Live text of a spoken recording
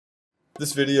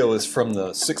This video is from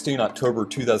the 16 October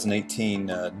 2018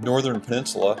 Northern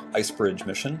Peninsula IceBridge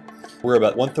mission. We're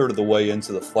about one-third of the way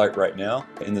into the flight right now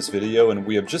in this video, and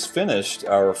we have just finished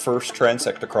our first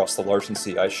transect across the Larsen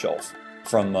C ice shelf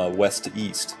from west to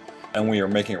east. And we are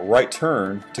making a right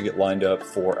turn to get lined up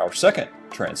for our second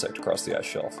transect across the ice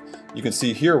shelf. You can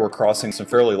see here we're crossing some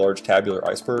fairly large tabular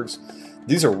icebergs.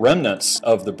 These are remnants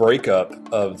of the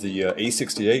breakup of the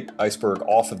A68 iceberg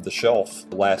off of the shelf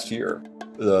last year.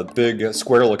 The big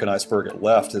square-looking iceberg at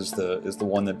left is the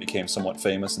one that became somewhat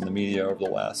famous in the media over the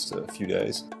last few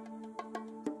days.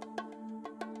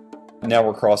 Now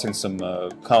we're crossing some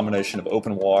combination of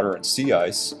open water and sea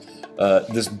ice.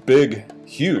 This big,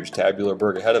 huge tabular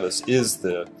berg ahead of us is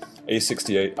the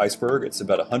A68 iceberg. It's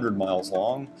about 100 miles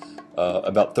long,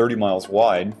 about 30 miles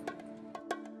wide.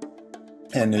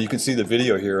 And you can see the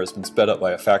video here has been sped up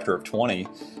by a factor of 20,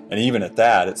 and even at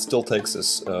that, it still takes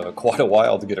us quite a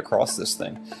while to get across this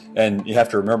thing. And you have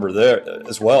to remember there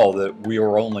as well that we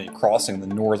were only crossing the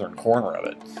northern corner of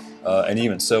it, and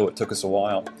even so, it took us a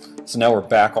while. So now we're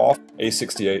back off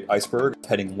A68 iceberg,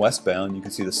 heading westbound. You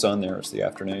can see the sun there as the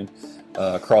afternoon,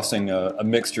 crossing a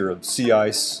mixture of sea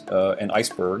ice and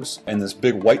icebergs. And this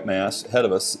big white mass ahead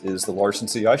of us is the Larsen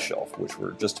C ice shelf, which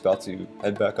we're just about to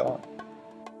head back on.